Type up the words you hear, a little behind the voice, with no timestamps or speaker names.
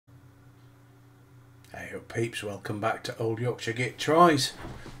Hey up peeps, welcome back to Old Yorkshire Git Tries.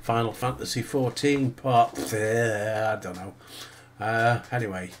 Final Fantasy 14 part, I don't know.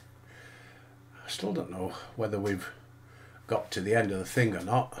 Anyway, I still don't know whether we've got to the end of the thing or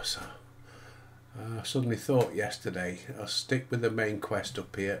not. So, I suddenly thought yesterday, I'll stick with the main quest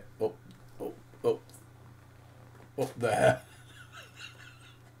up here, up there.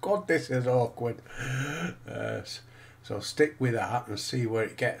 God, this is awkward. So I'll stick with that and see where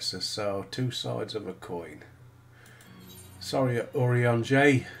it gets us. So, two sides of a coin. Sorry,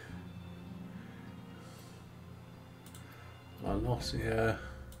 Urianger. La Noscea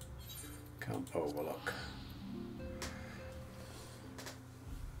Camp Overlook.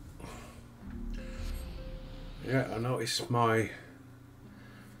 Yeah, I noticed my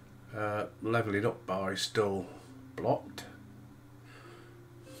levelling up bar is still blocked.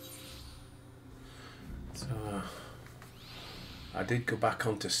 So I did go back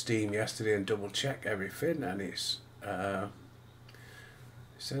onto Steam yesterday and double check everything, and it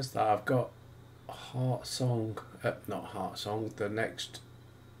says that I've got Heart Song, not Heart Song, the next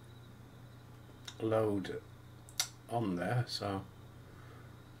load on there. So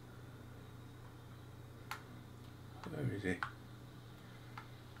where is he?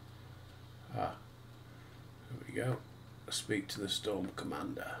 Ah, there we go. Speak to the Storm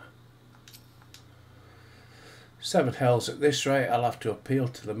Commander. 7 hells at this rate. I'll have to appeal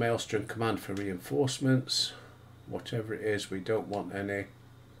to the Maelstrom Command for reinforcements. Whatever it is, we don't want any.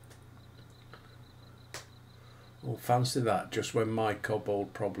 Oh, fancy that. Just when my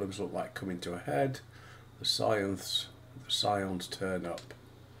kobold problems look like coming to a head, the scions turn up.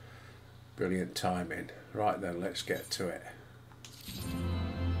 Brilliant timing. Right then, let's get to it.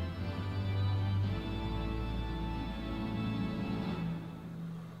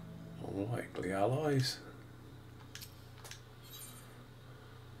 Unlikely allies.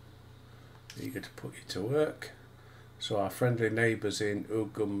 Eager to put you to work. So our friendly neighbours in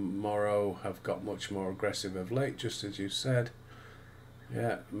Ugumoro have got much more aggressive of late, just as you said.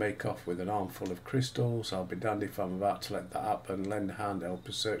 Yeah, make off with an armful of crystals. I'll be damned if I'm about to let that happen. Lend a hand, help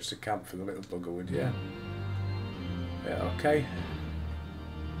us search the camp for the little bugger, would you? Yeah, okay.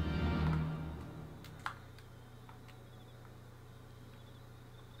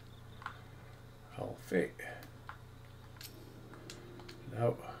 I'll fit.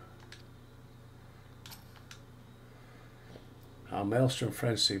 No. Our Maelstrom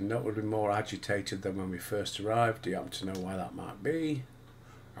friends seem notably more agitated than when we first arrived. Do you happen to know why that might be?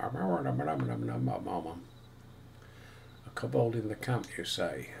 A kobold in the camp, you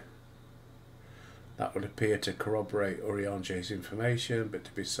say? That would appear to corroborate Urianger's information, but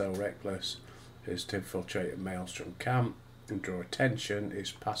to be so reckless as to infiltrate a Maelstrom camp and draw attention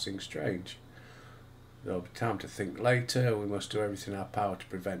is passing strange. There'll be time to think later. We must do everything in our power to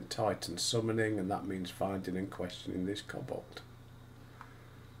prevent Titan summoning, and that means finding and questioning this kobold.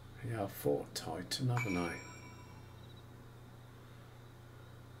 Yeah, I've fought Titan, haven't I?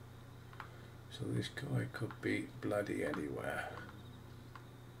 So this guy could be bloody anywhere.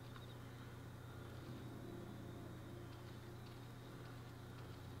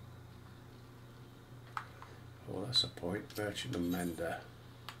 Oh, that's a point. Merchant and Mender.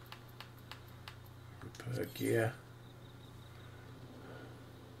 Repair gear.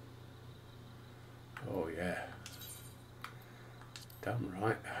 Oh yeah. Damn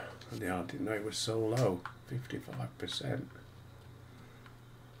right. Yeah, I didn't know it was so low. 55%.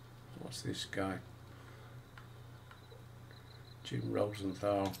 What's this guy? Jim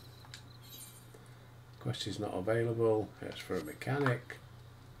Rosenthal. Quest is not available. It's for a mechanic.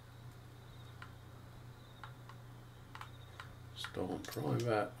 Storm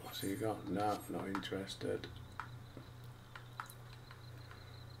Private. What's he got? No, not interested.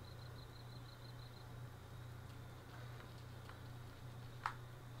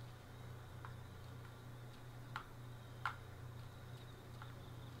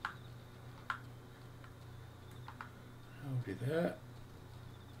 Over there.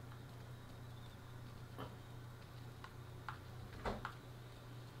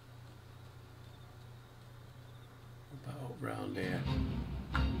 About round here.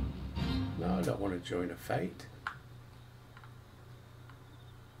 No, I don't want to join a fate.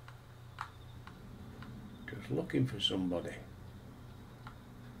 Just looking for somebody.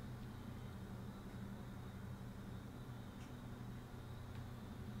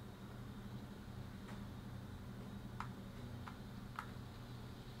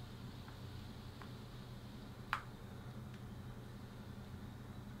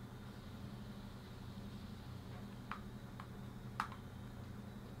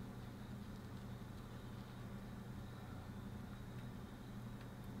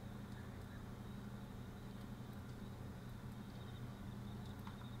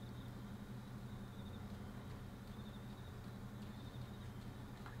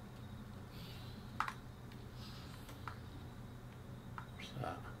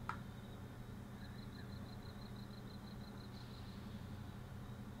 that.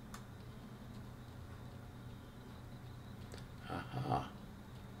 Aha.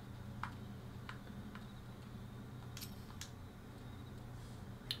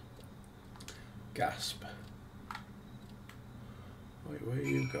 Gasp. Wait, where are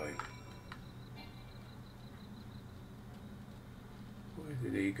you going? Where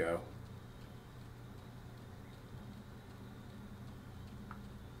did he go?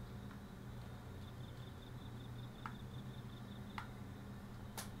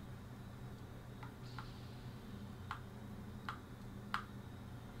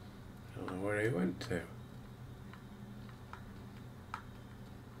 I don't know where he went to.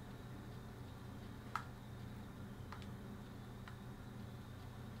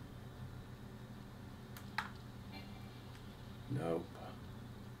 Nope.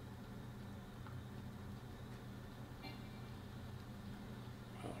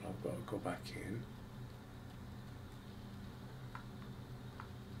 Well, I've got to go back in.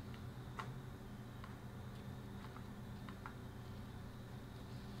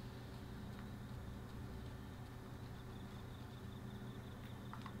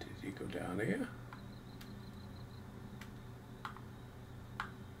 Did he go down here?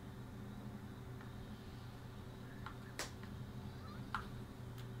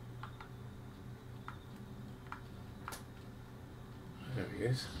 There he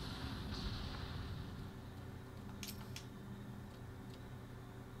is.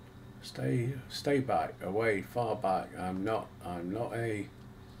 Stay back, away, far back. I'm not a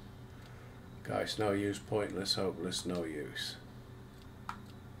guys, no use, pointless, hopeless, no use.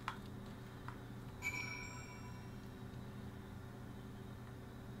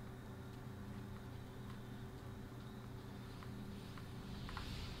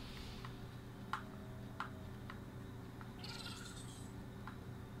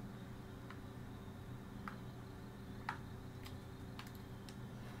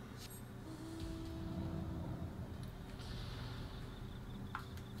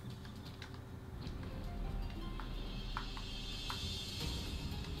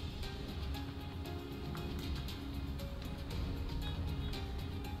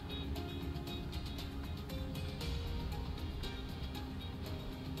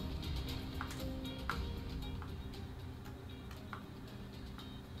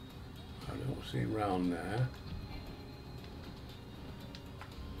 See him round there.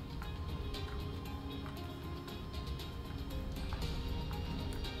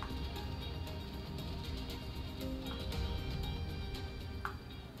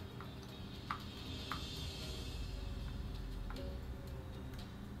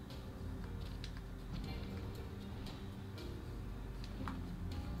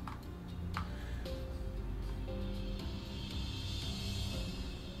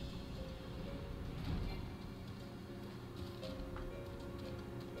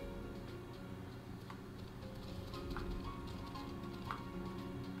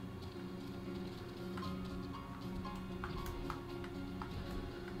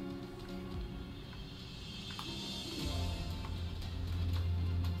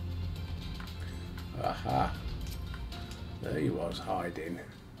 Aha, there he was hiding.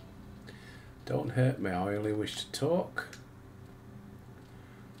 Don't hurt me, I only wish to talk.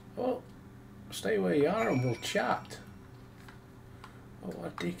 Oh, stay where you are and we'll chat. Oh,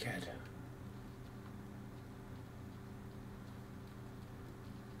 what a dickhead.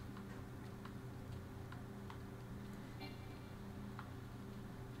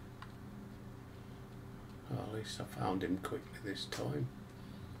 Well, at least I found him quickly this time.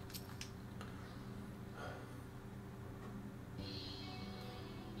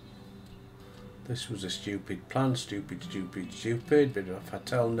 This was a stupid plan, stupid, but if I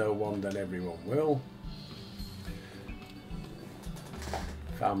tell no one, then everyone will.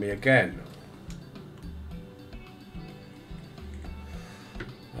 Found me again.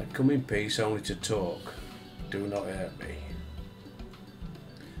 I come in peace only to talk. Do not hurt me.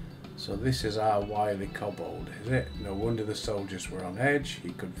 So this is our wily kobold, is it? No wonder the soldiers were on edge.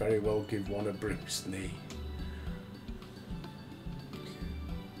 He could very well give one a bruised knee.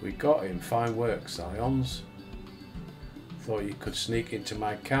 We got him. Fine work, Scions. Thought you could sneak into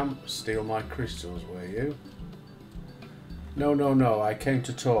my camp, steal my crystals, were you? No, no, no. I came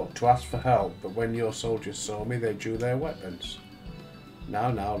to talk, to ask for help, but when your soldiers saw me, they drew their weapons.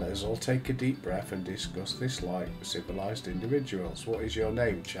 Now, let's all take a deep breath and discuss this like civilized individuals. What is your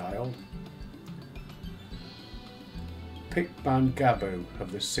name, child? Pigman Gabu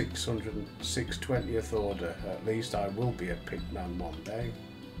of the 620th Order. At least I will be a pigman one day.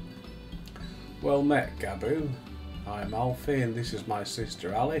 Well met, Gabu. I'm Alfie and this is my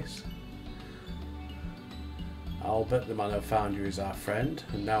sister Alice. Albert, the man who found you, is our friend,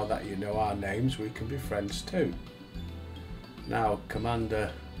 and now that you know our names we can be friends too. Now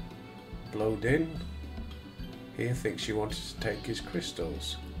Commander Blodin here thinks you wanted to take his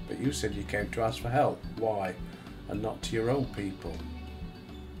crystals, but you said you came to ask for help. Why? And not to your own people.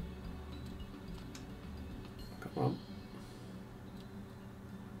 Come on.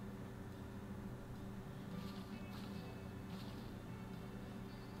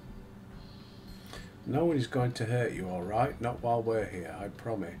 No one is going to hurt you, alright? Not while we're here, I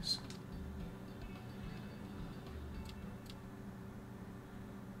promise.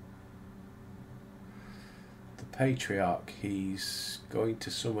 The Patriarch, he's going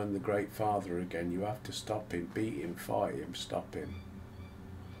to summon the Great Father again. You have to stop him, beat him, fight him, stop him.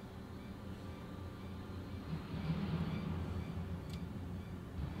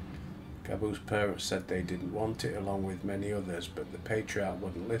 Gabu's parents said they didn't want it, along with many others, but the Patriarch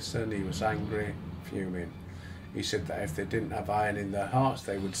wouldn't listen. He was angry, fuming. He said that if they didn't have iron in their hearts,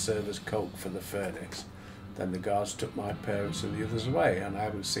 they would serve as coke for the furnace. Then the guards took my parents and the others away, and I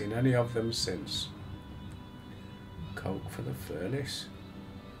haven't seen any of them since. Coke for the furnace?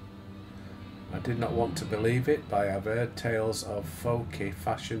 I did not want to believe it, but I have heard tales of Foki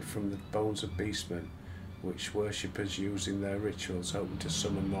fashioned from the bones of beastmen, which worshippers use in their rituals, hoping to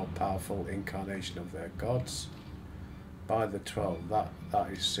summon more powerful incarnation of their gods. By the 12,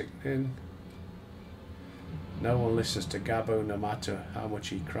 that is sickening. No one listens to Gabu, no matter how much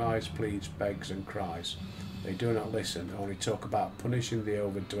he cries, pleads, begs and cries. They do not listen, only talk about punishing the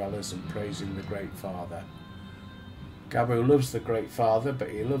overdwellers and praising the Great Father. Gabu loves the Great Father,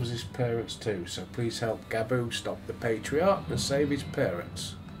 but he loves his parents too, so please help Gabu stop the Patriarch and save his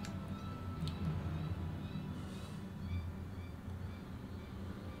parents.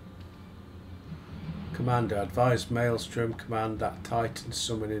 Commander, advise Maelstrom Command that Titan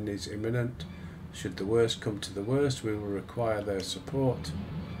summoning is imminent. Should the worst come to the worst, we will require their support.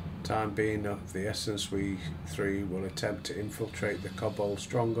 Time being of the essence, we three will attempt to infiltrate the Kobold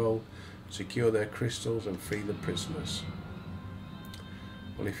stronghold, secure their crystals and free the prisoners.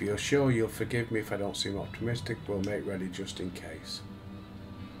 Well, if you're sure you'll forgive me if I don't seem optimistic, we'll make ready just in case.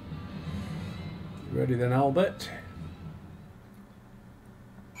 You ready then, Albert?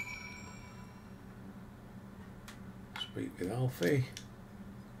 Speak with Alfie.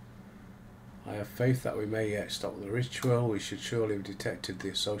 I have faith that we may yet stop the ritual. We should surely have detected the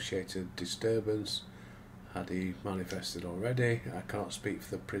associated disturbance had he manifested already. I can't speak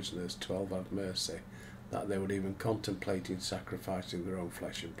for the prisoners. 12 had mercy that they would even contemplating sacrificing their own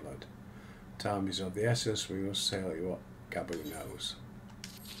flesh and blood. Time is of the essence. We must say what Gabu knows.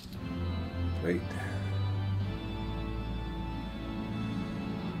 Wait.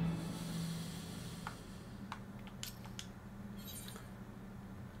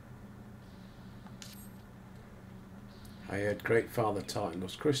 I heard Great Father Titan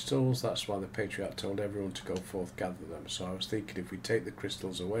loves crystals. That's why the Patriarch told everyone to go forth, gather them. So I was thinking if we take the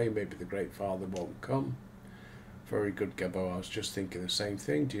crystals away, maybe the Great Father won't come. Very good, Gabo. I was just thinking the same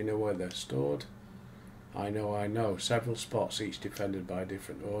thing. Do you know where they're stored? I know. Several spots, each defended by a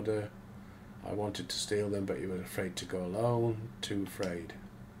different order. I wanted to steal them, but you were afraid to go alone. Too afraid.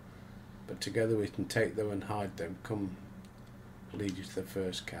 But together we can take them and hide them. Come, I'll lead you to the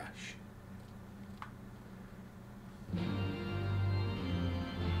first cache. Where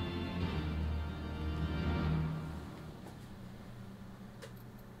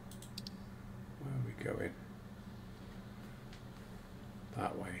are we going?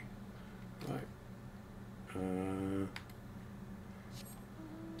 That way. Right.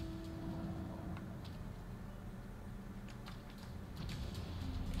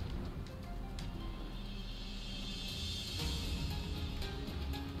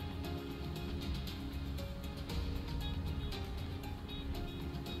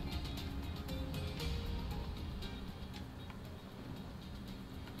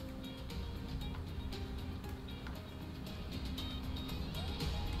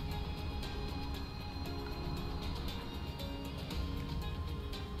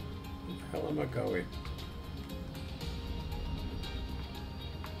 Where am I going?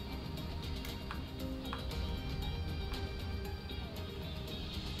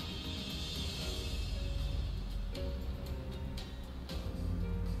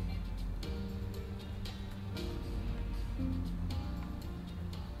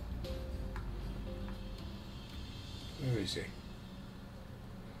 Where is he?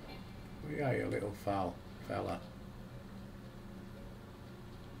 Where are you, little fella?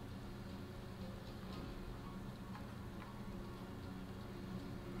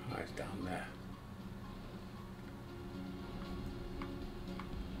 Down there.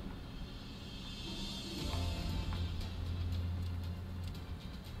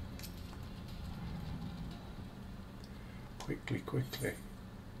 Quickly, quickly.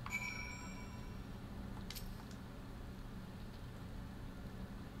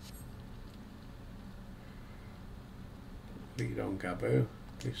 Lead on Gabu,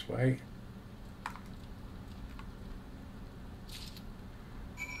 this way.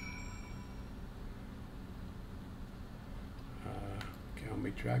 Get on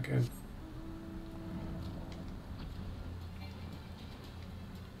me dragon.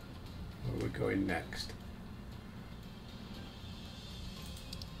 Where are we going next?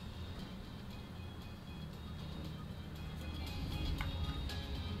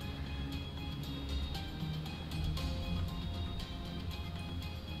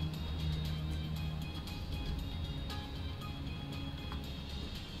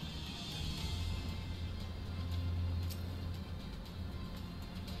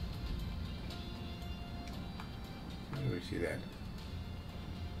 Where is he then?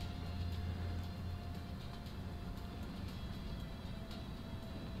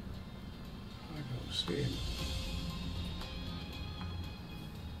 I don't see him.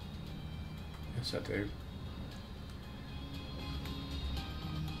 Yes, I do.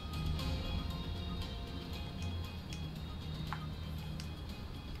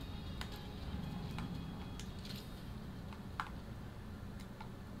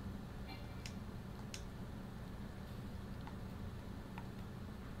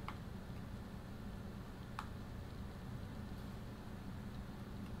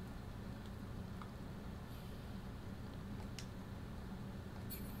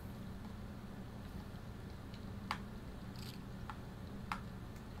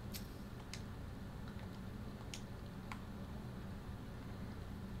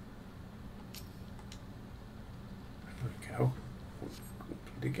 Go.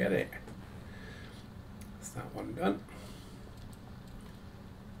 Did you get it? That's that one done.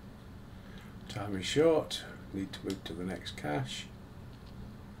 Time is short. Need to move to the next cache.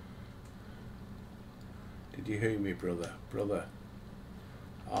 Did you hear me, brother? Brother.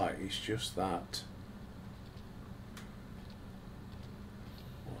 Ah, it's just that.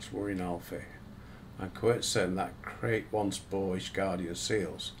 What's worrying Alfie? I'm quite certain that crate once bore his guardian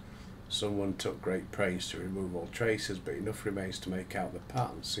seals. Someone took great pains to remove all traces, but enough remains to make out the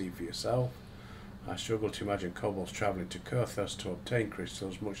pattern. See for yourself. I struggle to imagine kobolds travelling to Kurthos to obtain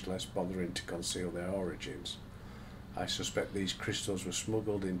crystals, much less bothering to conceal their origins. I suspect these crystals were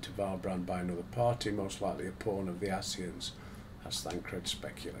smuggled into Valbrand by another party, most likely a pawn of the Ascians, as Thancred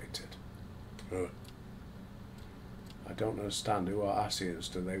speculated. I don't understand. Who are Ascians?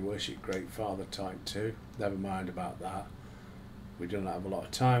 Do they worship Great Father type too? Never mind about that. We don't have a lot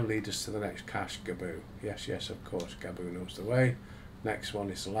of time. Lead us to the next cache, Gabu. Yes, yes, of course. Gabu knows the way. Next one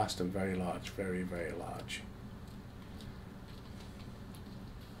is the last and very large. Very, very large.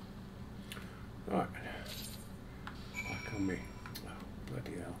 Right. Back on me. Oh,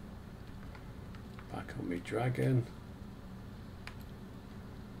 bloody hell. Back on me dragon.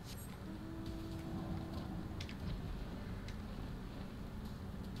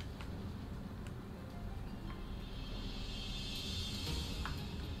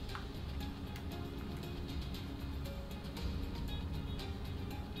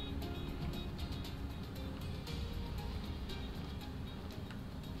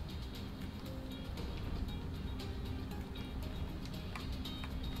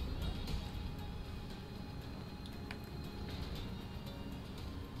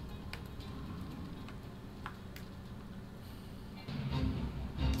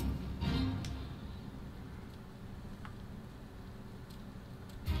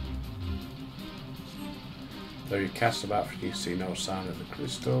 Though you cast about, you see no sign of the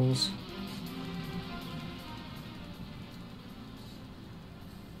crystals.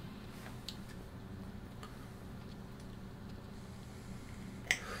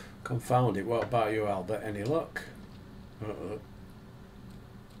 Confound it, what about you, Albert? Any luck?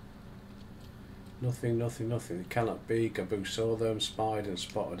 Nothing, nothing, nothing. It cannot be. Gabu saw them, spied and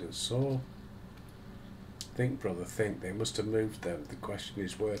spotted and saw. Think, brother, think. They must have moved them. The question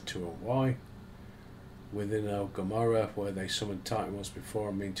is where to and why. Within El Gomorrah, where they summoned Titan once before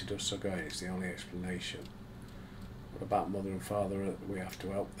and mean to do so again, is the only explanation. What about mother and father? We have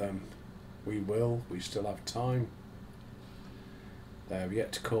to help them. We will. We still have time. They have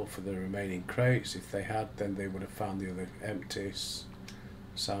yet to call for the remaining crates. If they had, then they would have found the other empty.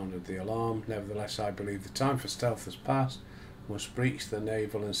 Sounded the alarm. Nevertheless, I believe the time for stealth has passed. We must breach the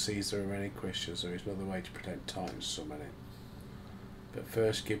navel and seize the remaining Christians. There is no other way to prevent Titan's summoning. But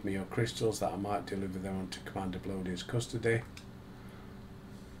first, give me your crystals that I might deliver them onto Commander Blodian's custody.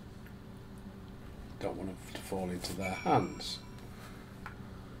 Don't want them to fall into their hands.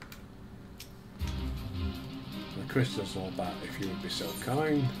 The crystals all back if you would be so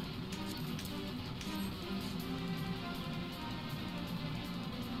kind.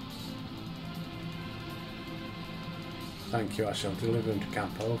 Thank you. I shall deliver them to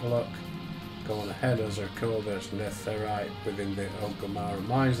Camp Overlook. Go on ahead, Ozarko. There's netherite within the Ogomara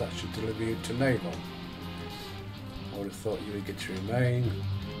mines that should deliver you to Naval. I would have thought you would get to remain.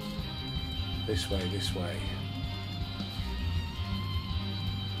 This way, this way.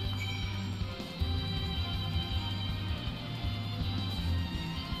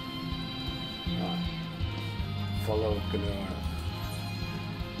 Right. Follow Gunnar.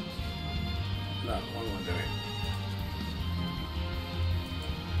 No, what am I doing?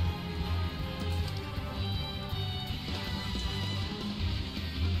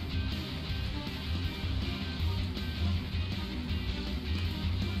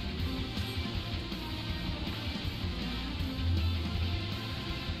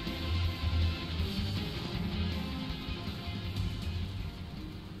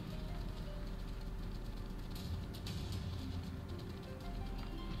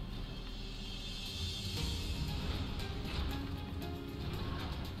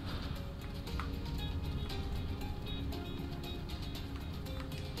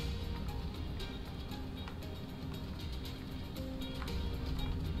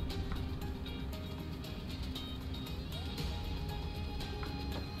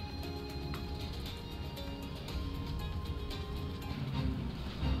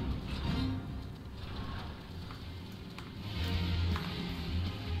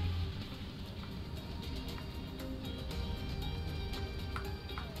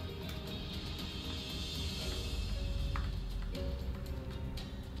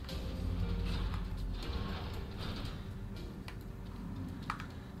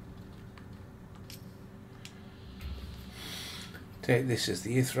 Take this as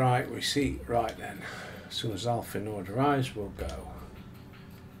the Aetheryte receipt. Right then, as soon as Alphenord arrives, we'll go.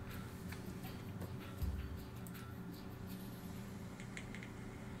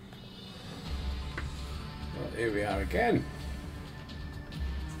 Well, here we are again.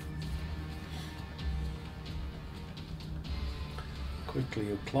 Quickly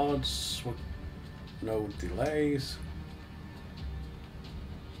you plods, no delays.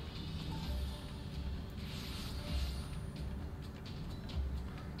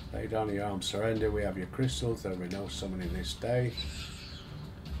 Lay down your arms, surrender. We have your crystals. There will be no summoning this day.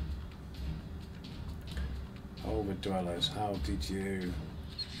 Overdwellers, how did you...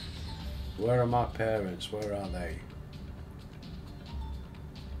 Where are my parents? Where are they?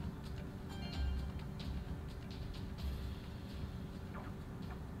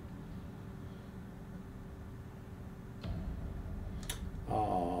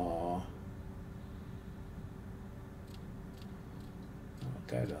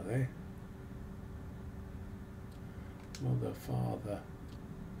 Dead, are they? Mother, father.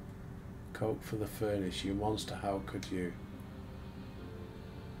 Coke for the furnace, you monster, how could you?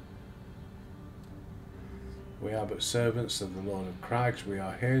 We are but servants of the Lord of Crags, we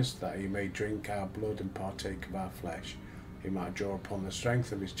are his, that he may drink our blood and partake of our flesh. He might draw upon the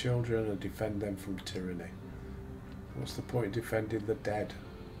strength of his children and defend them from tyranny. What's the point of defending the dead?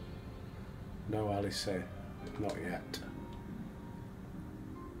 No, Alice said, not yet.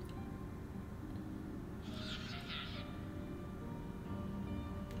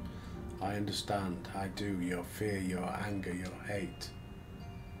 I understand, I do, your fear, your anger, your hate.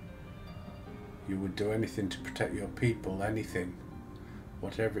 You would do anything to protect your people, anything,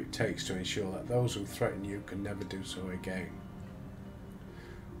 whatever it takes to ensure that those who threaten you can never do so again.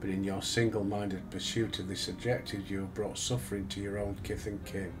 But in your single-minded pursuit of this objective, you have brought suffering to your own kith and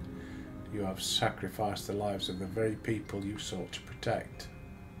kin. You have sacrificed the lives of the very people you sought to protect.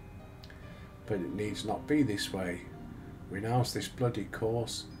 But it needs not be this way. Renounce this bloody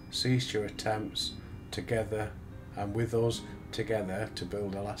course. Cease your attempts together and with us together to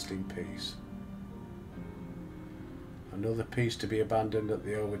build a lasting peace. Another peace to be abandoned at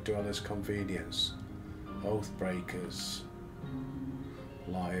the overdweller's convenience. Oath breakers,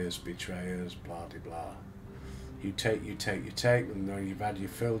 liars, betrayers, blah de blah. You take, and when you've had your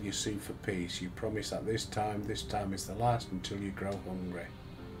fill, you sue for peace. You promise that this time is the last until you grow hungry.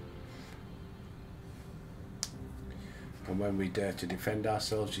 And when we dare to defend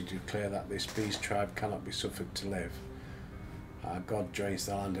ourselves, you declare that this beast tribe cannot be suffered to live. Our God drains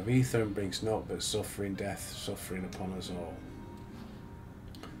the land of ether and brings naught but suffering, death, suffering upon us all.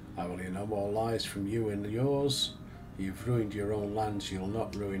 I will hear no more lies from you and yours. You've ruined your own lands, you'll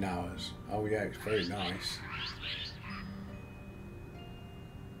not ruin ours. Oh yeah, it's very nice.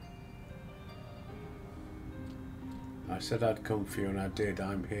 I said I'd come for you and I did.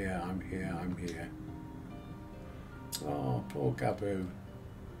 I'm here, I'm here, I'm here. Oh, poor Gabu.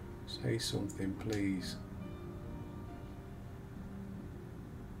 Say something, please.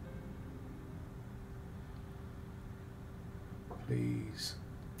 Please.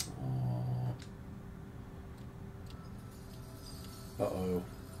 Oh. Uh-oh.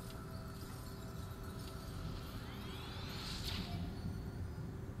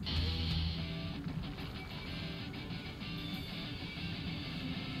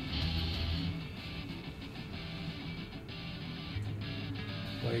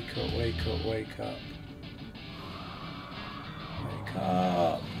 Wake up, wake up, wake up. Wake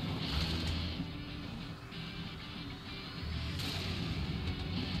up.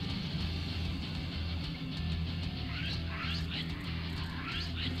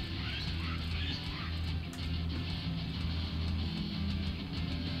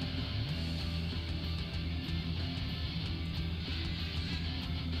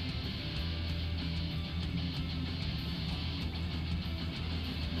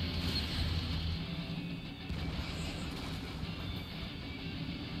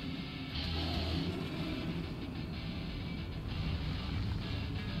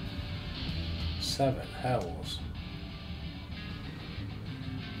 Seven hells.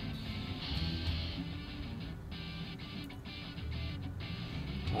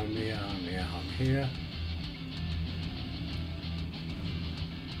 I'm here, I'm here, I'm here.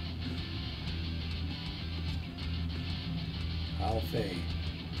 Alfie,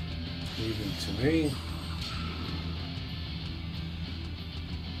 leave him to me.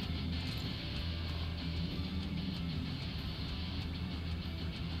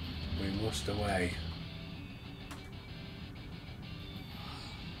 We must away.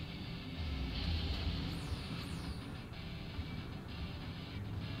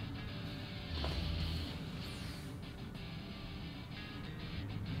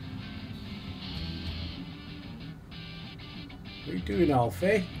 What are you doing,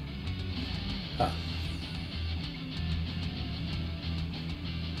 Alfie? Ah.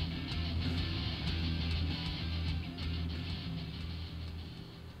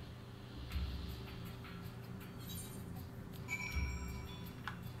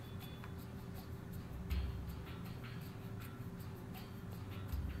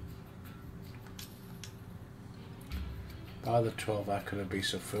 By the 12, how could I be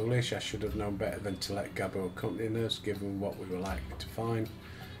so foolish? I should have known better than to let Gabo accompany us, given what we were likely to find.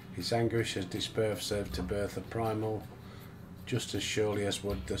 His anguish as disbirth served to birth a primal, just as surely as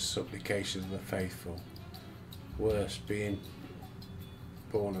would the supplications of the faithful. Worse, being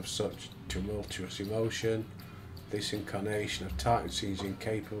born of such tumultuous emotion, this incarnation of Titan seems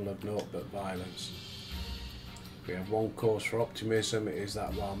incapable of naught but violence. We have one cause for optimism. It is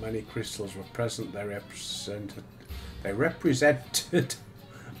that while many crystals were present, they represented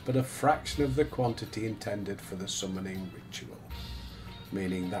but a fraction of the quantity intended for the summoning ritual,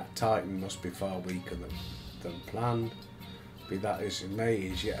 meaning that Titan must be far weaker than planned. Be that as it may, he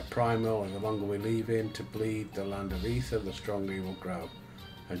is yet a primal, and the longer we leave him to bleed the land of Ether, the stronger he will grow.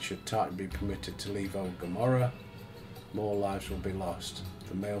 And should Titan be permitted to leave Old Gomorrah, more lives will be lost.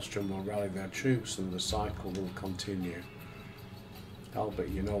 The Maelstrom will rally their troops and the cycle will continue. Albert,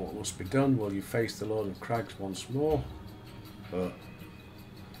 you know what must be done. Will you face the Lord of Crags once more?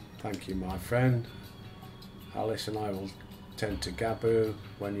 Thank you, my friend. Alice and I will tend to Gabu.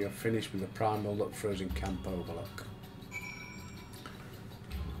 When you're finished with the primal, look for us in Camp Overlook.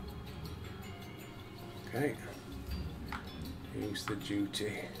 Okay. Here's the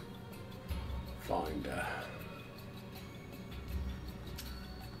duty finder.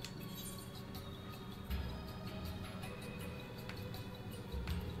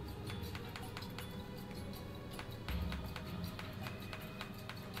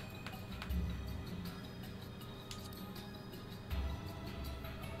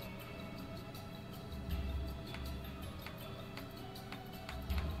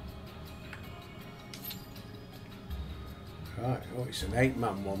 Right, oh, it's an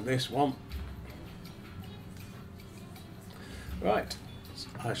 8-man one, this one. Right,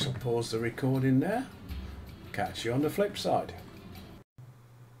 I shall pause the recording there. Catch you on the flip side.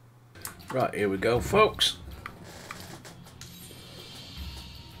 Right, here we go, folks.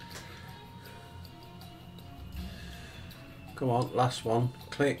 Come on, last one.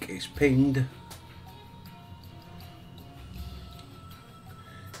 Click, it's pinged.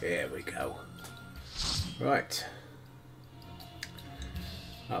 Here we go. Right.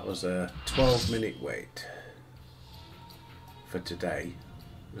 That was a 12-minute wait for today.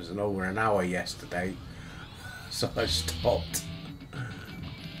 It was over an hour yesterday, so I stopped.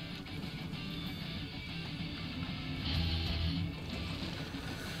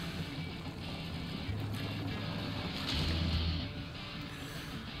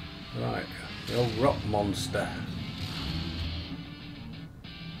 old rock monster.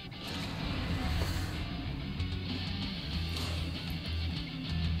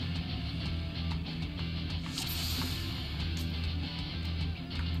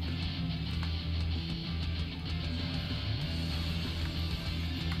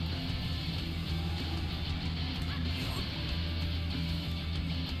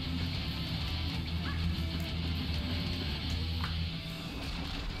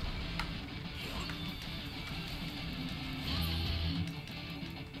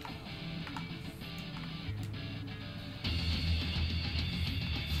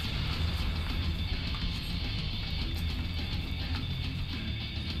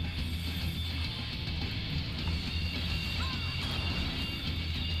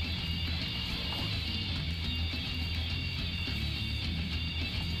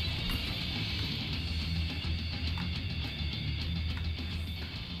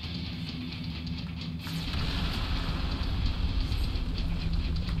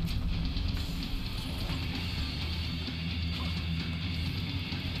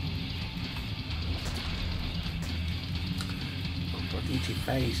 Eat your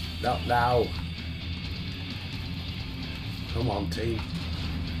face. Not now. Come on, team.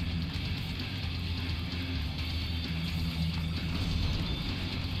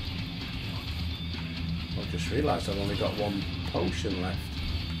 I just realised I've only got one potion left.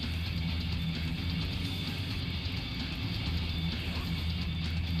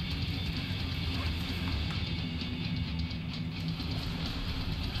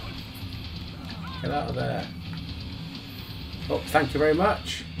 Get out of there. Oh, thank you very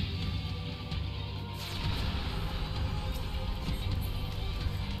much.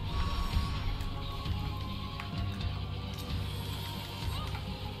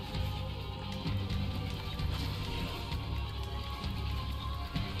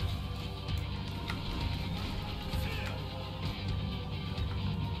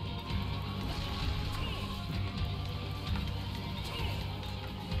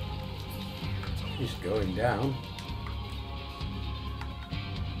 He's going down.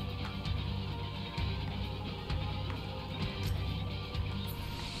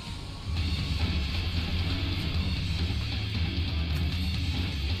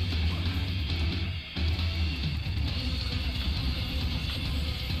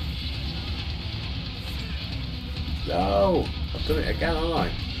 No, I've done it again, haven't I?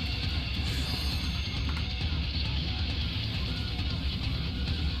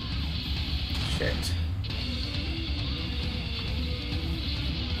 Shit.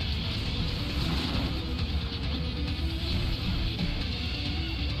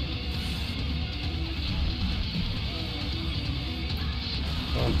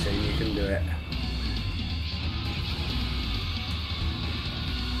 Come on, team, you can do it.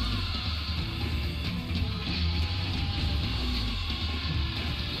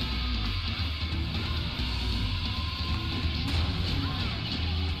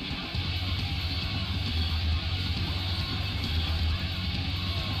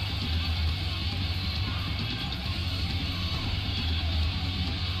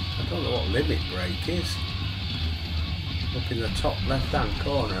 I don't know what limit break is. Up in the top left hand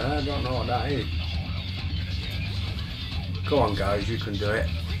corner, I don't know what that is. Go on guys, you can do it.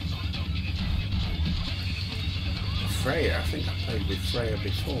 Freya, I think I played with Freya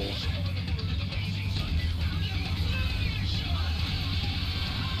before.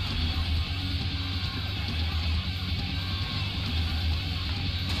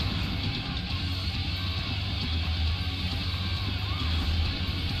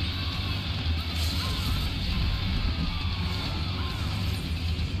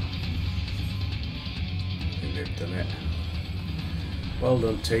 Done it. Well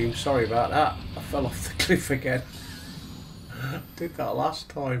done, team. Sorry about that. I fell off the cliff again. Did that last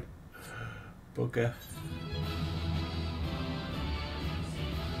time. Bugger.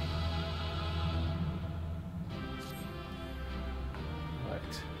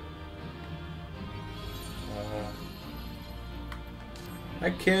 Right.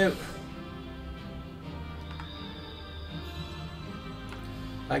 Thank you.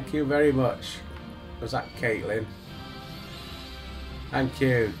 Thank you very much. Was that Caitlin? Thank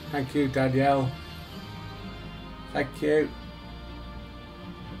you. Thank you, Danielle. Thank you.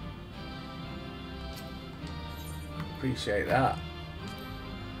 Appreciate that.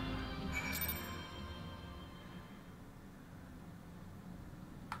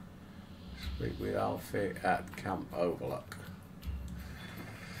 Speak with Alfie at Camp Overlook.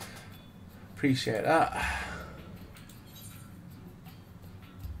 Appreciate that.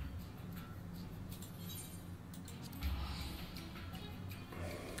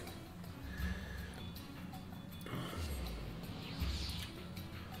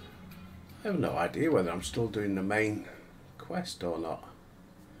 I have no idea whether I'm still doing the main quest or not.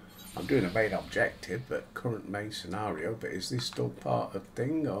 I'm doing a main objective, but current main scenario, but is this still part of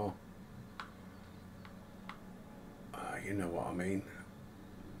thing, or you know what I mean,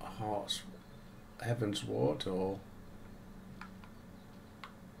 Hearts Heavensward, or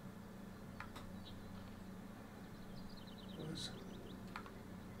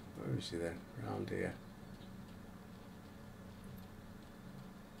where is he then? Round here.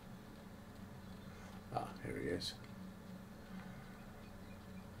 Ah, here he is.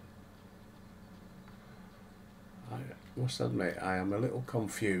 I must admit I am a little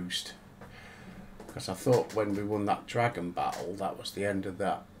confused, because I thought when we won that dragon battle that was the end of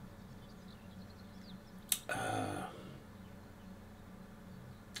that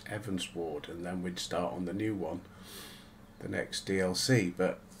Heavensward, and then we'd start on the new one, the next DLC,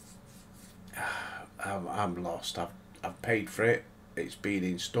 but I'm lost. I've paid for it, it's been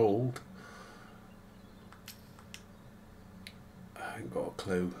installed. I ain't got a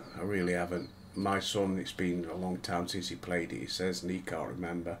clue, I really haven't. My son, it's been a long time since he played it, he says, and he can't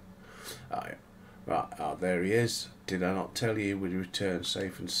remember. Right, there he is. Did I not tell you we'd return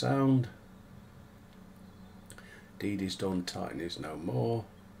safe and sound? Deed is done, Titan is no more.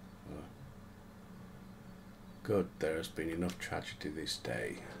 Good, there has been enough tragedy this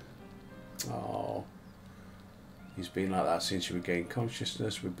day. Oh, he's been like that since you regained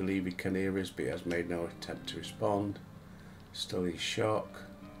consciousness. We believe he can hear us, but he has made no attempt to respond. Still in shock.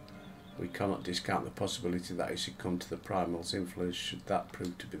 We cannot discount the possibility that he succumbed to the primal's influence should that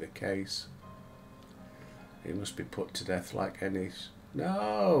prove to be the case. He must be put to death like any...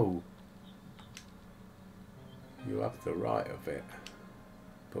 No! You have the right of it.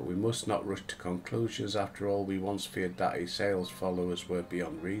 But we must not rush to conclusions. After all, we once feared that his sales followers were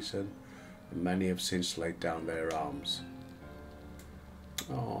beyond reason, and many have since laid down their arms.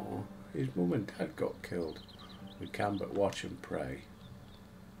 Oh, his mum and dad got killed. We can but watch and pray.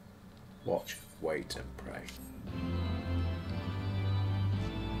 Watch, wait and pray.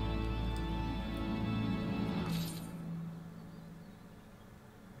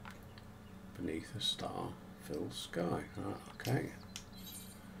 Beneath a star-filled sky. Okay.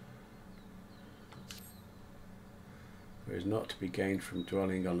 There is not to be gained from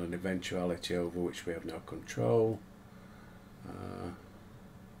dwelling on an eventuality over which we have no control.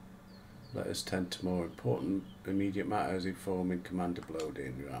 Let us tend to more important immediate matters, informing Commander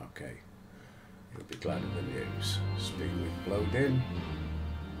Blodin. Okay. You'll be glad of the news. Speaking with Blodin.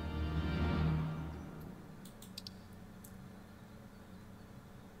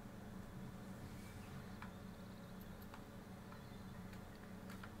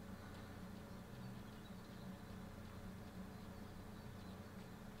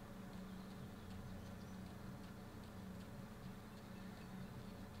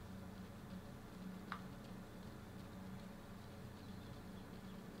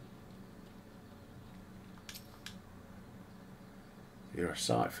 You're a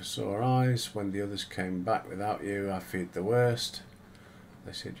sight for sore eyes. When the others came back without you, I feared the worst.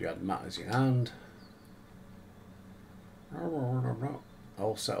 They said you had matters in hand.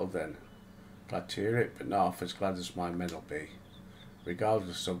 All settled then. Glad to hear it, but not half as glad as my men will be.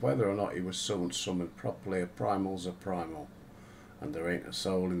 Regardless of whether or not he was summoned properly, a primal's a primal. And there ain't a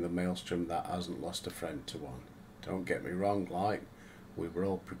soul in the Maelstrom that hasn't lost a friend to one. Don't get me wrong, like, we were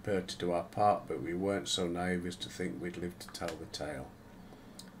all prepared to do our part, but we weren't so naive as to think we'd live to tell the tale.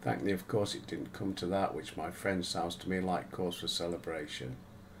 Thankfully, of course, it didn't come to that, which my friend sounds to me like cause for celebration.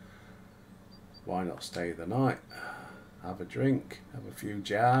 Why not stay the night? Have a drink, have a few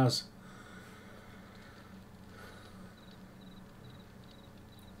jars.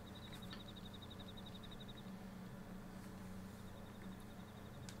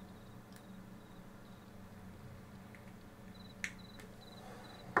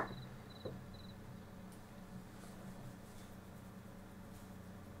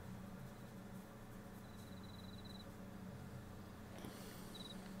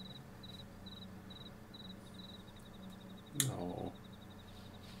 Oh.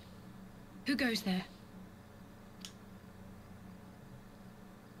 Who goes there?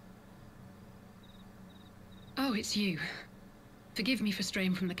 Oh, it's you. Forgive me for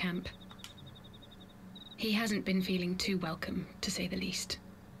straying from the camp. He hasn't been feeling too welcome, to say the least.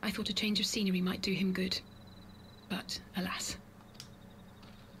 I thought a change of scenery might do him good. But, alas.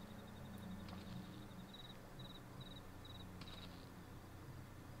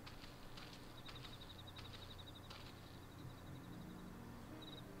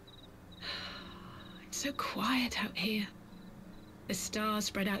 It's so quiet out here. The stars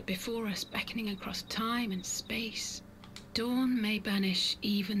spread out before us, beckoning across time and space. Dawn may banish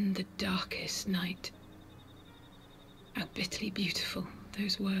even the darkest night. How bitterly beautiful,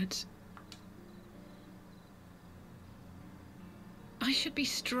 those words. I should be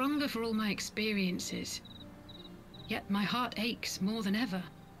stronger for all my experiences, yet my heart aches more than ever.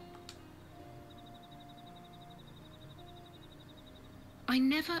 I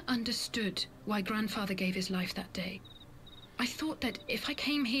never understood why Grandfather gave his life that day. I thought that if I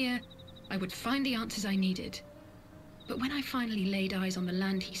came here, I would find the answers I needed. But when I finally laid eyes on the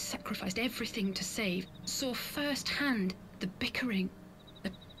land he sacrificed everything to save, saw firsthand the bickering,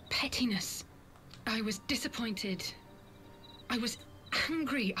 the pettiness, I was disappointed. I was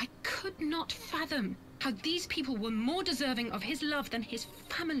angry. I could not fathom how these people were more deserving of his love than his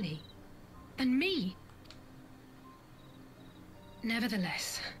family, than me.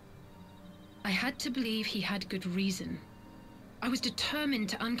 Nevertheless, I had to believe he had good reason. I was determined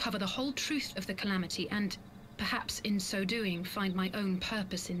to uncover the whole truth of the calamity and, perhaps in so doing, find my own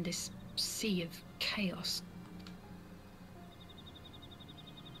purpose in this sea of chaos.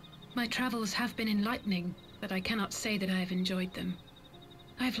 My travels have been enlightening, but I cannot say that I have enjoyed them.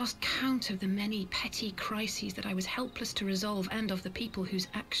 I have lost count of the many petty crises that I was helpless to resolve and of the people whose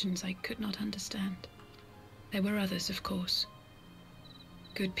actions I could not understand. There were others, of course.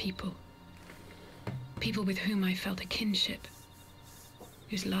 Good people. People with whom I felt a kinship,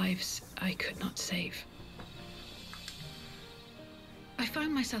 whose lives I could not save. I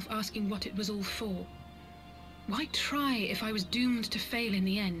found myself asking what it was all for. Why try if I was doomed to fail in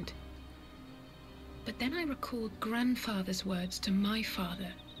the end? But then I recalled Grandfather's words to my father,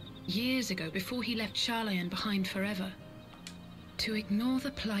 years ago, before he left Sharlayan behind forever. To ignore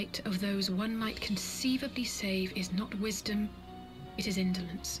the plight of those one might conceivably save is not wisdom, it is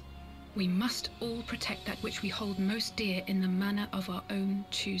indolence. We must all protect that which we hold most dear in the manner of our own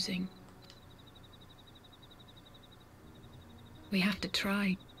choosing. We have to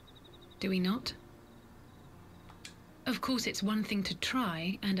try, do we not? Of course, it's one thing to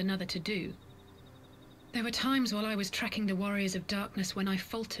try and another to do. There were times while I was tracking the warriors of darkness when I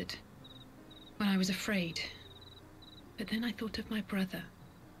faltered, when I was afraid. But then I thought of my brother,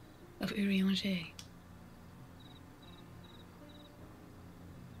 of Urianger.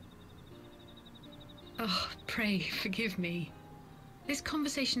 Oh, pray forgive me. This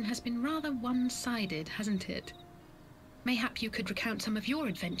conversation has been rather one-sided, hasn't it? Mayhap you could recount some of your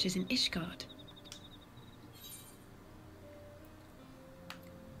adventures in Ishgard.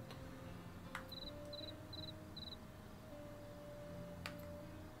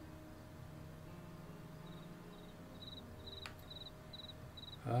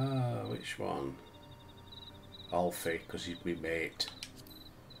 Which one? Alfie, because he's my mate.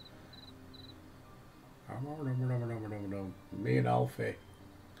 Me and Alfie.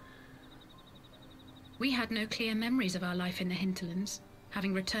 We had no clear memories of our life in the hinterlands,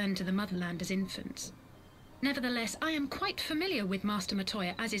 having returned to the motherland as infants. Nevertheless, I am quite familiar with Master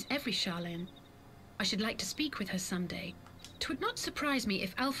Matoya, as is every Sharlayan. I should like to speak with her someday. 'Twould not surprise me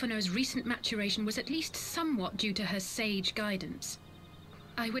if Alphino's recent maturation was at least somewhat due to her sage guidance.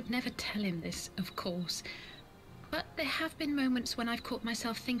 I would never tell him this, of course, but there have been moments when I've caught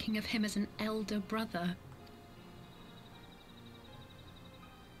myself thinking of him as an elder brother.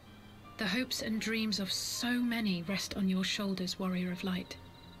 The hopes and dreams of so many rest on your shoulders, Warrior of Light.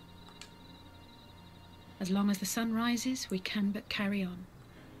 As long as the sun rises, we can but carry on,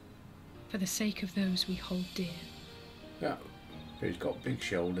 for the sake of those we hold dear. Yeah, he's got big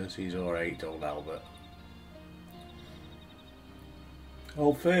shoulders, he's alright, old Albert.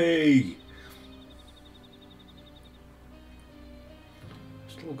 Alfie!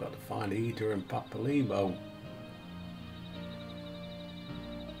 Still got to find Ida and Papalymo.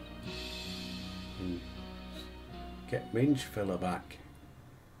 Get Minge filler back.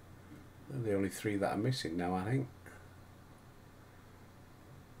 They're the only three that are missing now, I think.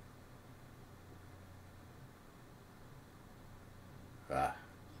 Ah.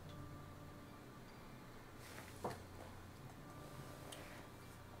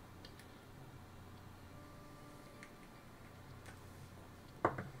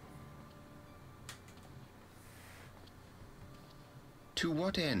 To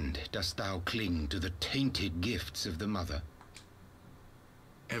what end dost thou cling to the tainted gifts of the Mother?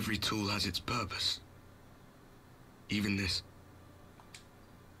 Every tool has its purpose. Even this.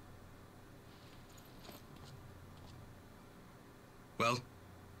 Well,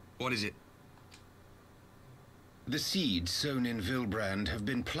 what is it? The seeds sown in Vilbrand have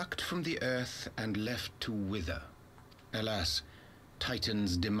been plucked from the earth and left to wither. Alas,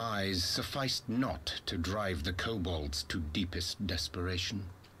 Titan's demise sufficed not to drive the kobolds to deepest desperation.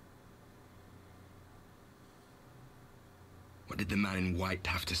 What did the man in white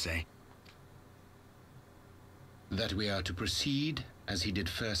have to say? That we are to proceed as he did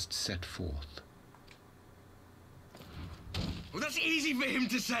first set forth. Well, that's easy for him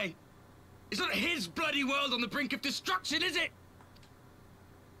to say. It's not his bloody world on the brink of destruction, is it?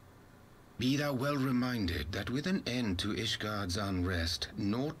 Be thou well reminded that with an end to Ishgard's unrest,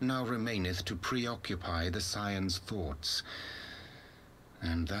 naught now remaineth to preoccupy the Scion's thoughts.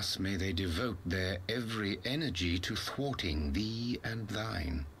 And thus may they devote their every energy to thwarting thee and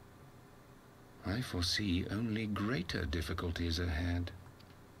thine. I foresee only greater difficulties ahead.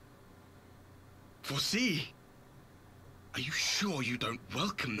 Foresee? Are you sure you don't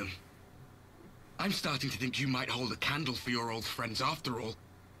welcome them? I'm starting to think you might hold a candle for your old friends after all.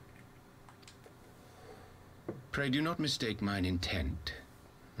 Pray do not mistake mine intent.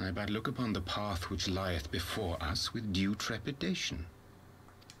 I but look upon the path which lieth before us with due trepidation.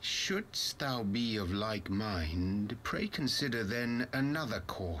 Shouldst thou be of like mind, pray consider then another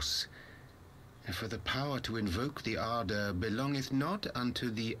course. For the power to invoke the ardor belongeth not unto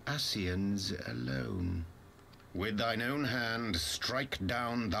the Ascians alone. With thine own hand strike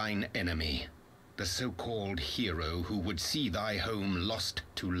down thine enemy, the so-called hero who would see thy home lost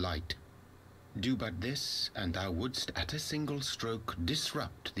to light. Do but this, and thou wouldst at a single stroke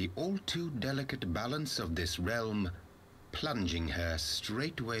disrupt the all-too-delicate balance of this realm, plunging her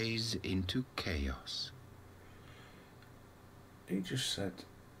straightways into chaos. He just said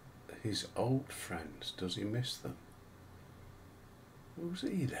his old friends. Does he miss them? Who's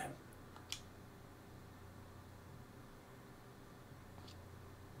he then?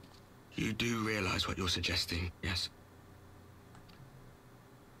 You do realize what you're suggesting, yes?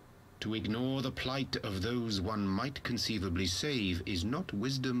 To ignore the plight of those one might conceivably save is not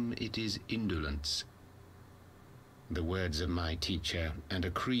wisdom, it is indolence. The words of my teacher, and a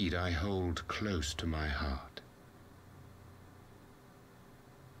creed I hold close to my heart.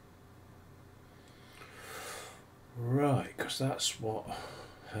 Right, because that's what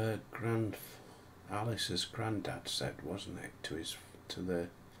her Alice's granddad said, wasn't it, to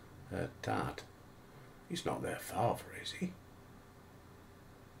her dad? He's not their father, is he?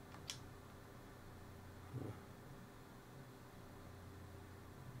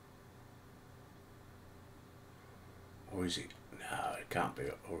 Or is it? No, it can't be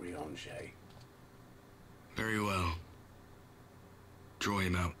Urianger. Very well. Draw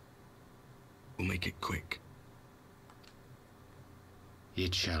him out. We'll make it quick.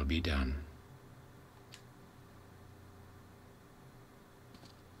 It shall be done.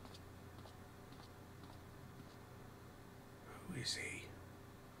 Who is he?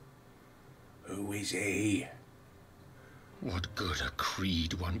 Who is he? What good a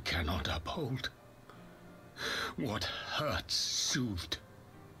creed one cannot uphold? What hurts soothed?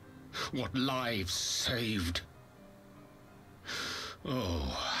 What lives saved? Oh,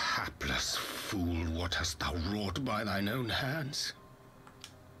 hapless fool, what hast thou wrought by thine own hands?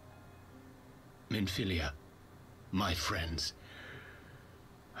 Minfilia, my friends,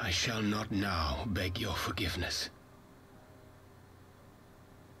 I shall not now beg your forgiveness.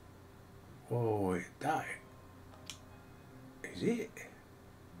 Oh, that is it.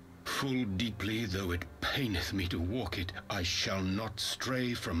 Full deeply though it paineth me to walk it, I shall not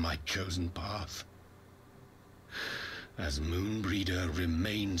stray from my chosen path. As Moonbreeder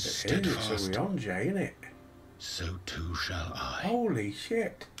remains steadfast, It's Urianger, isn't it? so too shall I. Holy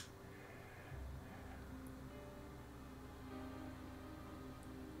shit.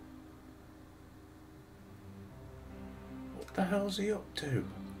 What the hell's he up to?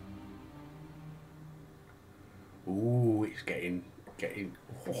 Ooh, it's getting.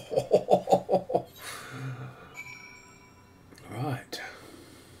 Right.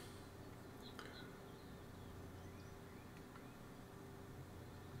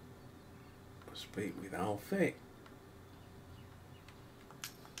 Speak with Alfie.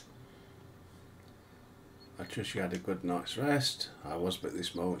 I trust you had a good night's rest. I was but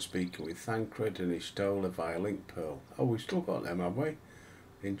this moment speaking with Thancred and Y'shtola via Link Pearl. Oh, we've still got them, have we?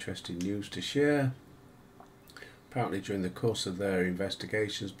 Interesting news to share. Apparently during the course of their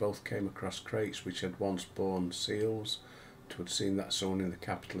investigations both came across crates which had once borne seals. It would seem that someone in the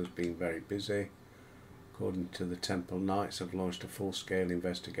capital has been very busy. According to the Temple Knights have launched a full-scale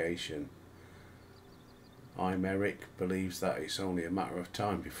investigation. Imeric believes that it's only a matter of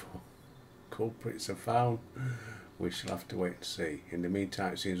time before culprits are found. We shall have to wait and see. In the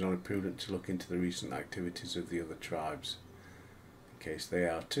meantime, it seems only prudent to look into the recent activities of the other tribes, in case they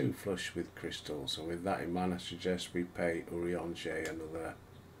are too flush with crystals. And with that in mind, I suggest we pay Urianger another...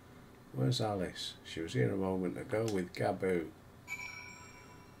 Where's Alice? She was here a moment ago with Gabu.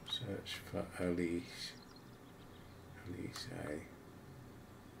 Search for Elise. did he say?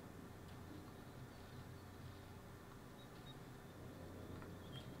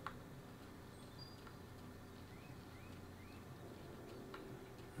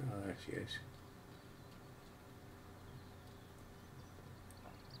 Oh, there she is.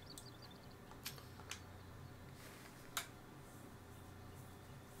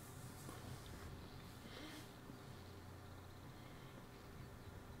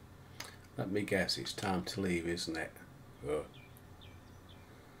 Let me guess, it's time to leave, isn't it? Oh.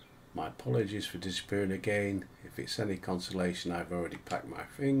 My apologies for disappearing again. If it's any consolation, I've already packed my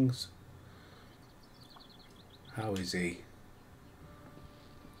things. How is he?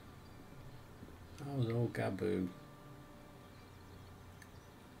 How's old Gabu?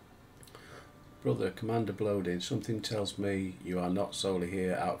 Brother, Commander Blodin, something tells me you are not solely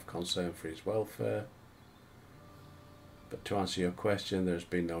here out of concern for his welfare. But to answer your question, there has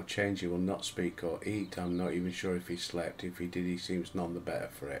been no change. He will not speak or eat. I'm not even sure if he slept. If he did, he seems none the better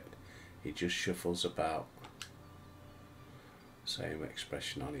for it. He just shuffles about. Same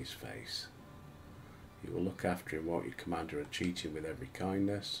expression on his face. You will look after him, won't you, Commander, and treat him with every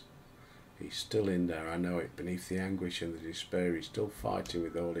kindness? He's still in there, I know it. Beneath the anguish and the despair, he's still fighting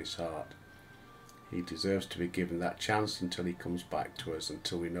with all his heart. He deserves to be given that chance until he comes back to us,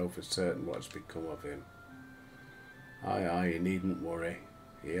 until we know for certain what has become of him. Aye, aye, you needn't worry.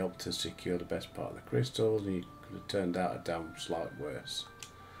 He helped us secure the best part of the crystals, and he could have turned out a damn sight worse.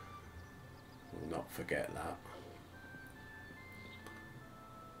 We'll not forget that.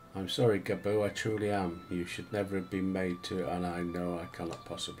 I'm sorry, Gabu, I truly am. You should never have been made to, and I know I cannot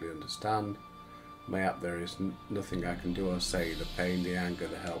possibly understand. Mayhap there is nothing I can do or say, the pain, the anger,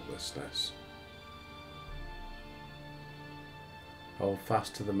 the helplessness. Hold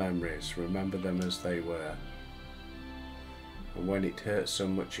fast to the memories, remember them as they were. And when it hurts so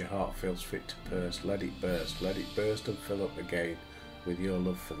much your heart feels fit to burst, let it burst and fill up again with your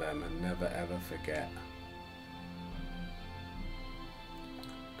love for them, and never ever forget.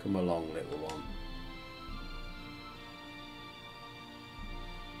 Come along, little one.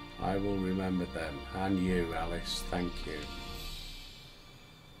 I will remember them, and you, Alice, thank you.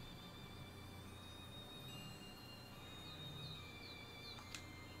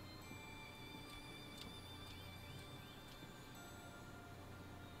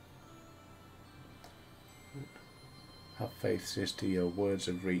 Have faith, sister, your words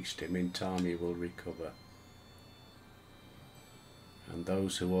have reached him. In time he will recover. And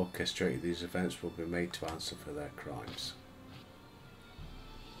those who orchestrated these events will be made to answer for their crimes.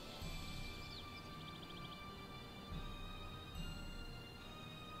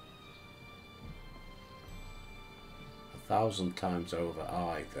 A 1,000 times over,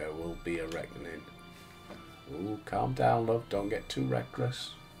 aye, there will be a reckoning. Ooh, calm down, love, don't get too reckless.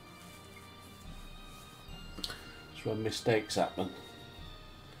 It's when mistakes happen.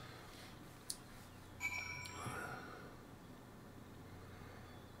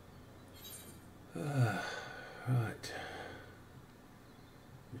 Right.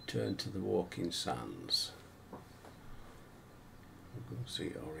 Return to the walking sands. We'll go see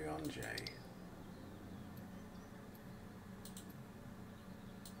Urianger.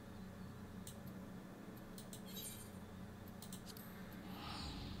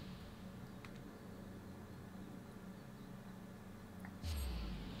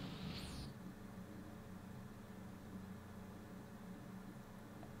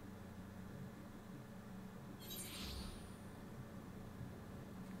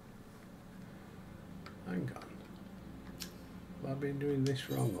 Hang on. Have I been doing this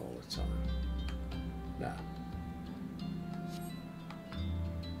wrong all the time? No.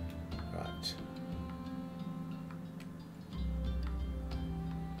 Right.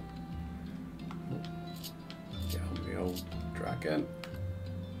 Get on the old dragon.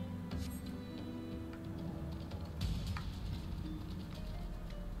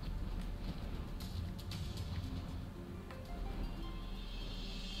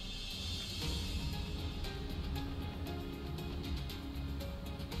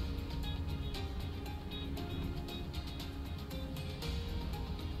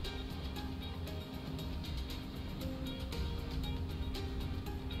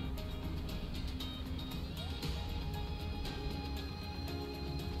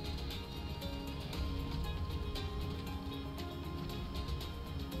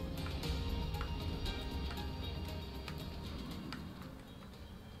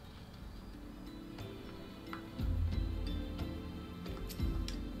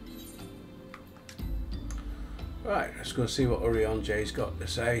 Right, let's go see what Urianger's got to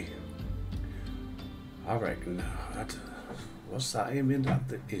say. I reckon, what's that him in that?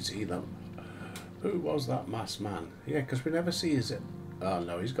 Is he the Who was that masked man? Yeah, because we never see his... Oh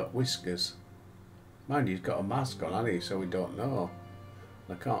no, he's got whiskers. Mind you, he's got a mask on, hasn't he? So we don't know.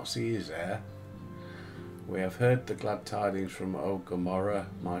 I can't see his hair. We have heard the glad tidings from O Gomorrah,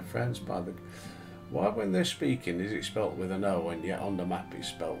 my friends, by the... Why, when they're speaking, is it spelt with an O, and yet on the map it's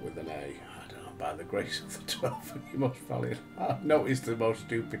spelt with an A? I don't know, by the grace of the 12, you most valid. I've noticed the most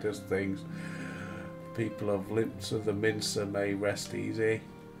stupidest things. People of Linz of the Mincer may rest easy.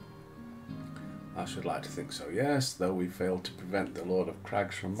 I should like to think so, yes, though we failed to prevent the Lord of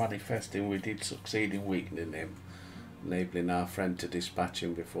Crags from manifesting, we did succeed in weakening him, enabling our friend to dispatch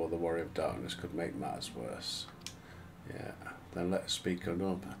him before the Warrior of Darkness could make matters worse. Yeah, then let's speak of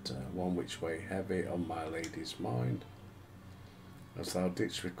another matter, one which weighed heavy on my lady's mind. As thou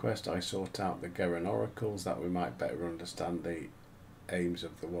didst request, I sought out the Geren oracles, that we might better understand the aims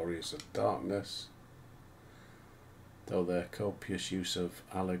of the Warriors of Darkness. Though their copious use of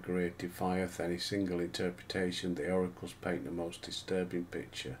allegory defieth any single interpretation, the oracles paint the most disturbing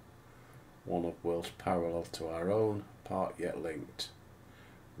picture, one of worlds parallel to our own, part yet linked,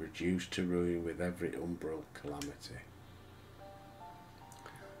 reduced to ruin with every umbral calamity.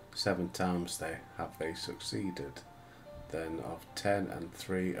 7 times have they succeeded, then of 10 and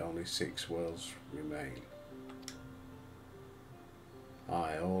 3 only 6 worlds remain.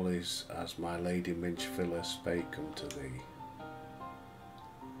 Aye, all is as my lady Minchfilla spake unto thee.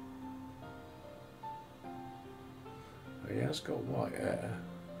 He has got white hair,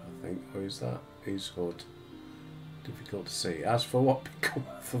 I think, or is that his hood? Difficult to see. As for what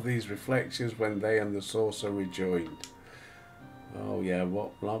becometh of these reflections when they and the source are rejoined. Oh yeah,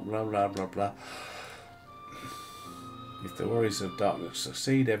 what blah blah blah blah blah. If the Warriors of Darkness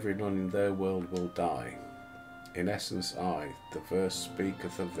succeed, everyone in their world will die. In essence, the verse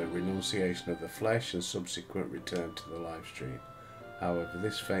speaketh of the renunciation of the flesh and subsequent return to the life stream. However,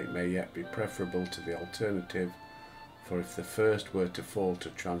 this fate may yet be preferable to the alternative, for if the first were to fall to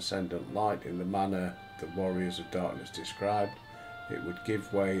transcendent light in the manner the Warriors of Darkness described, it would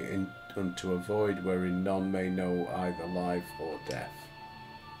give way unto a void wherein none may know either life or death.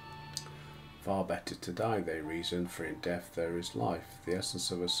 Far better to die, they reason, for in death there is life, the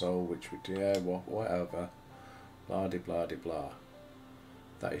essence of a soul which would dare whatever, blah de blah de blah.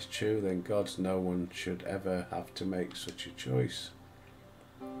 If that is true, then gods, no one should ever have to make such a choice.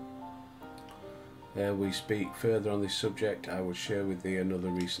 Ere we speak further on this subject, I will share with thee another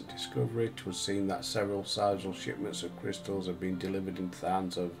recent discovery. 'Twas seen that several sizable shipments of crystals have been delivered into the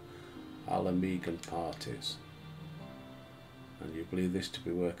hands of Alamegan parties. And you believe this to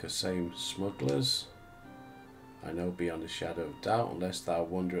be work of same smugglers? I know beyond a shadow of doubt, unless thou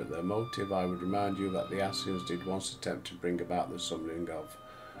wonder at their motive, I would remind you that the Assyrians did once attempt to bring about the summoning of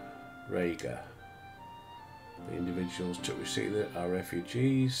Rhaegar. The individuals took receipt of it are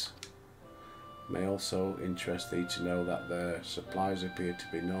refugees. It may also interest thee to know that their supplies appear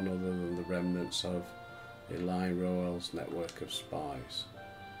to be none other than the remnants of Elaine Roel's network of spies.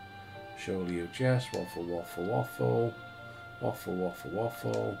 Surely you jest, waffle, waffle, waffle, waffle, waffle,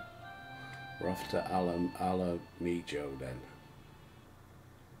 waffle. We're off to Alamijo then.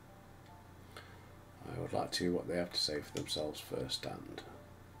 I would like to hear what they have to say for themselves firsthand.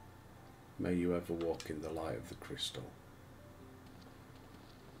 May you ever walk in the light of the crystal.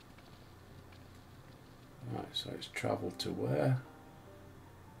 Right, so it's travel to where?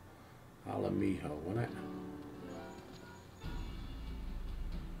 Alamijo, wasn't it?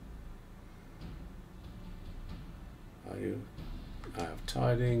 Are you? I have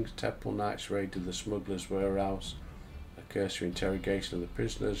tidings. Temple Knights raided the smugglers' warehouse. A cursory interrogation of the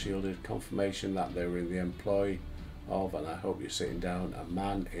prisoners yielded confirmation that they were in the employ of, and I hope you're sitting down, a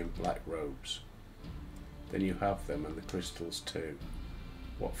man in black robes. Then you have them, and the crystals too.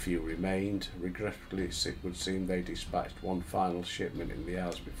 What few remained. Regretfully, it would seem they dispatched one final shipment in the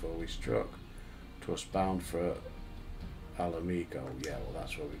hours before we struck. 'Twas bound for Alamigo. Yeah, well,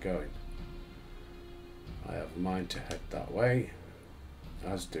 that's where we're going. I have a mind to head that way.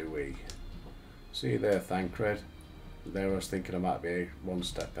 As do we. See you there, Thancred. There I was thinking I might be one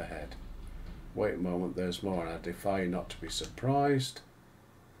step ahead. Wait a moment, there's more, and I defy you not to be surprised.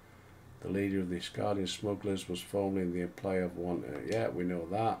 The leader of the Iscardian smugglers was formerly in the employ of one... yeah, we know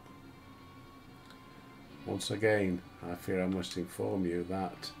that. Once again, I fear I must inform you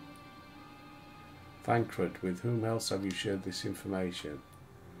that... Thancred, with whom else have you shared this information?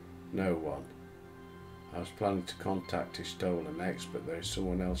 No one. I was planning to contact Istola next, but there is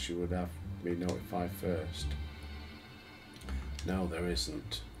someone else you would have me notify first. No, there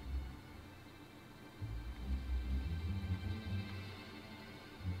isn't.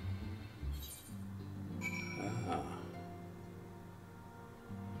 Ah.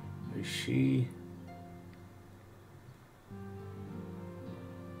 Is she...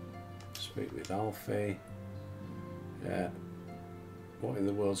 Speak with Alfie. Yeah. What in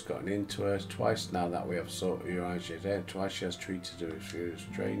the world's gotten into her? Twice now that we have sorted your eyes out. Twice she has treated her as a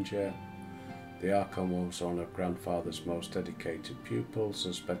stranger. The Archon was one of grandfather's most dedicated pupils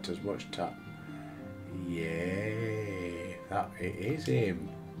and spent as much time. Yeah, that it is him.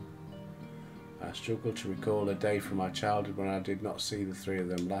 I struggle to recall a day from my childhood when I did not see the three of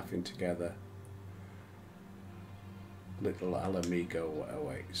them laughing together. Little Alamigo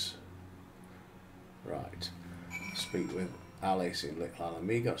awaits. Right. Speak with Alice in Little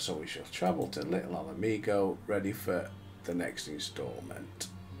Alamigo. So we shall travel to Little Alamigo, ready for the next installment.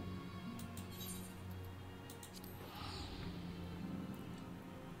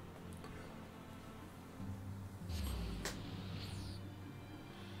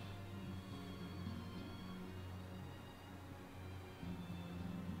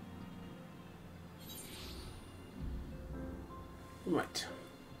 Right.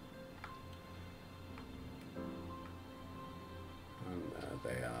 And there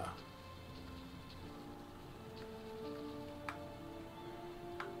they are.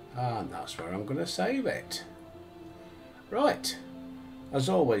 And that's where I'm going to save it. Right. As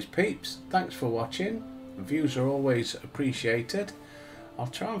always, peeps, thanks for watching. The views are always appreciated. I'll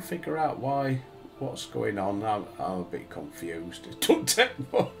try and figure out what's going on. I'm a bit confused. It doesn't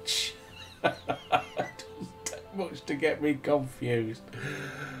take much. Much to get me confused.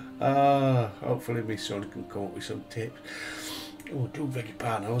 Hopefully my son can come up with some tips. Oh, do beg your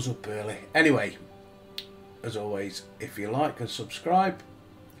pardon, I was up early. Anyway, as always, if you like and subscribe,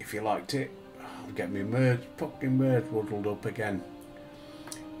 if you liked it, I'll get me fucking merge muddled up again.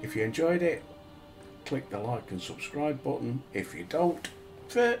 If you enjoyed it, click the like and subscribe button. If you don't,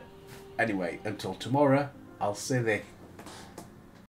 anyway, until tomorrow, I'll see thee.